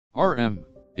RM,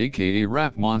 aka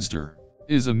Rap Monster,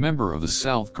 is a member of the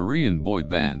South Korean boy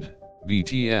band,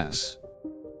 BTS.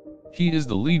 He is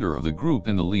the leader of the group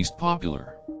and the least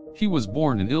popular. He was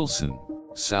born in Ilsan,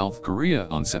 South Korea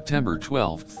on September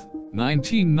 12,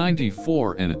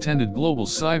 1994 and attended Global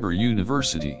Cyber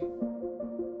University.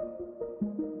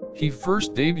 He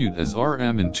first debuted as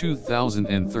RM in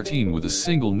 2013 with a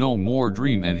single No More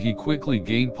Dream, and he quickly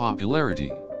gained popularity.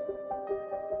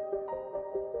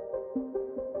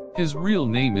 His real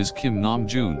name is Kim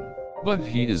Namjoon, but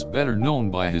he is better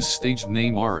known by his stage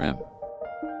name RM.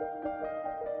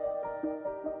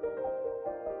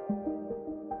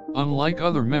 Unlike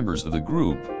other members of the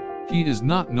group, he is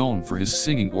not known for his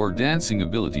singing or dancing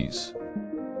abilities.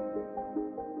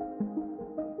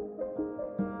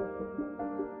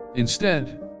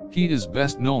 Instead, he is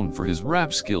best known for his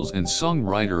rap skills and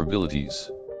songwriter abilities.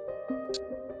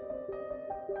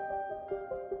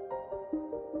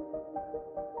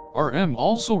 RM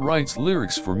also writes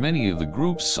lyrics for many of the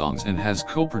group's songs and has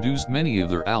co-produced many of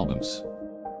their albums.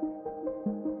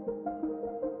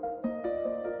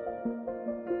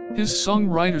 His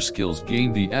songwriter skills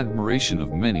gained the admiration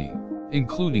of many,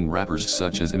 including rappers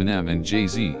such as Eminem and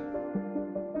Jay-Z.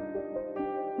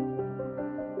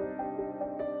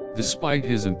 Despite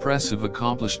his impressive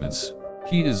accomplishments,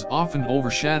 he is often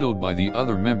overshadowed by the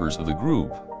other members of the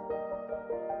group.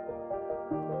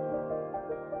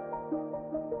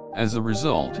 As a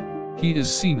result, he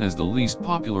is seen as the least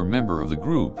popular member of the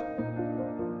group.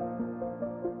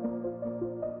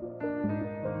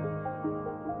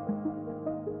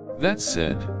 That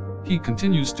said, he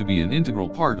continues to be an integral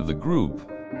part of the group,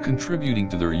 contributing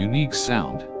to their unique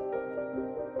sound.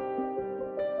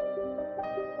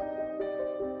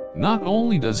 Not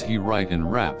only does he write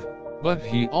and rap, but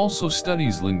he also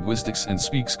studies linguistics and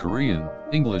speaks Korean,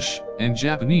 English, and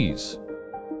Japanese.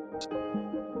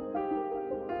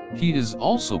 He is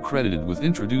also credited with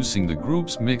introducing the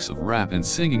group's mix of rap and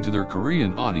singing to their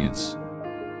Korean audience.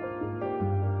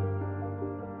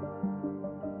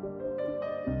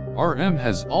 RM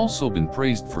has also been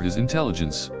praised for his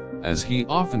intelligence, as he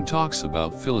often talks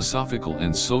about philosophical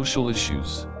and social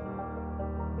issues.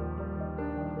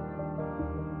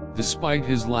 Despite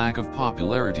his lack of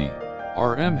popularity,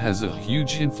 RM has a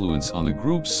huge influence on the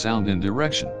group's sound and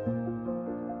direction.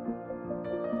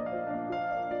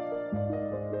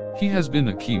 He has been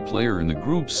a key player in the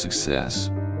group's success,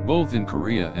 both in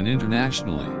Korea and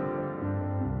internationally.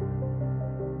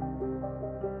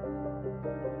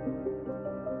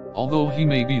 Although he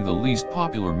may be the least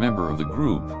popular member of the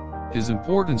group, his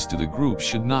importance to the group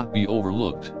should not be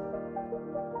overlooked.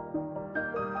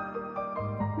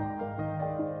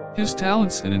 His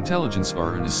talents and intelligence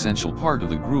are an essential part of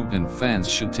the group and fans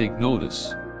should take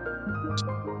notice.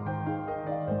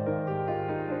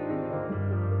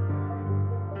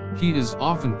 He is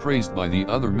often praised by the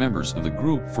other members of the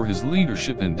group for his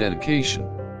leadership and dedication.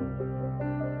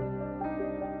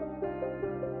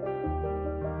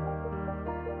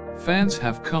 Fans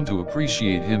have come to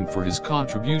appreciate him for his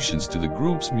contributions to the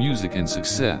group's music and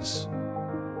success.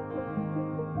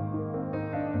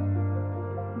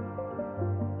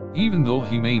 Even though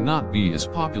he may not be as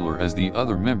popular as the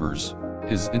other members,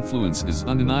 his influence is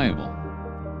undeniable.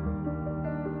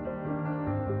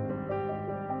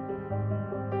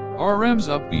 RM's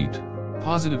upbeat,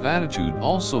 positive attitude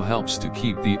also helps to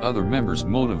keep the other members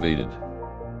motivated.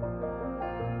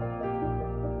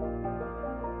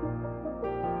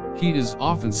 He is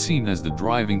often seen as the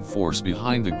driving force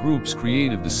behind the group's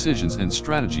creative decisions and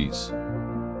strategies.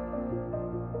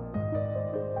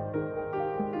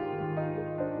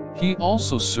 He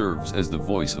also serves as the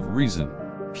voice of reason,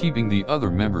 keeping the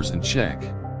other members in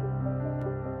check.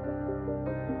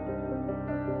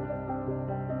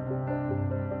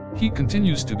 He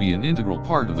continues to be an integral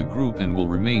part of the group and will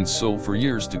remain so for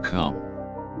years to come.